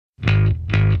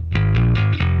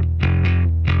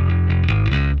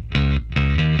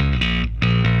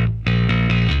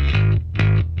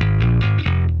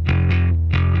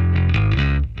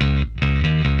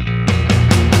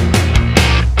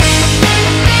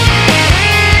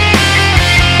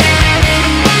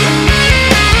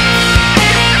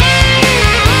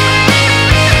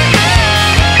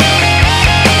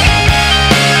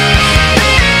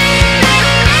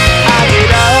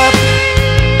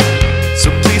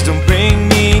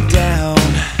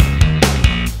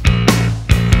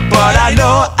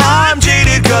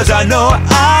'cause I know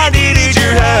I needed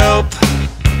your help.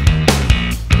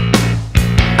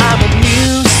 I'm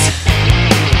amused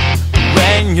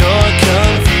when you're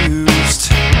confused,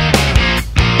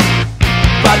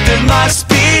 but there must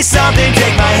be something.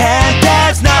 Take my hand,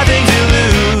 there's nothing to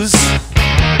lose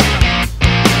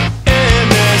in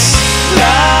this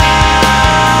life.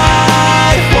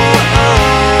 Whoa,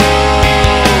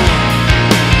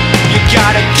 you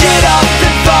gotta get up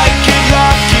and fight, your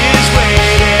luck is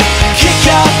waiting. Kick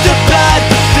out the bad,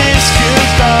 but this could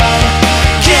run.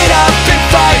 Get up and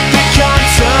fight the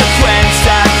consequence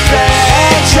that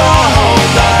threatens your whole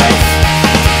life.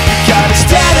 You gotta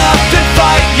stand up and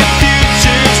fight, your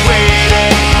future's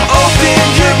waiting. Open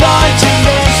your mind to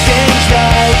make things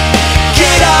right.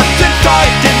 Get up and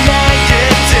fight the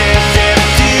negative if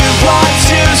you want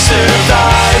to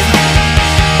survive.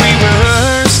 We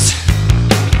rehearsed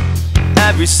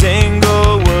every single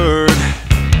word,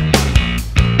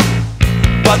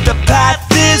 but the path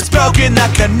is broken, the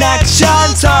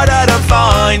connection's harder to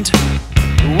find.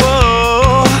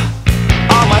 Whoa,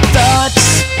 all my thoughts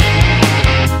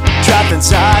trapped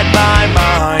inside my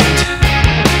mind.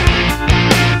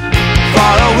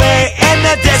 Far away in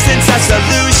the distance, a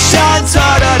solution's hard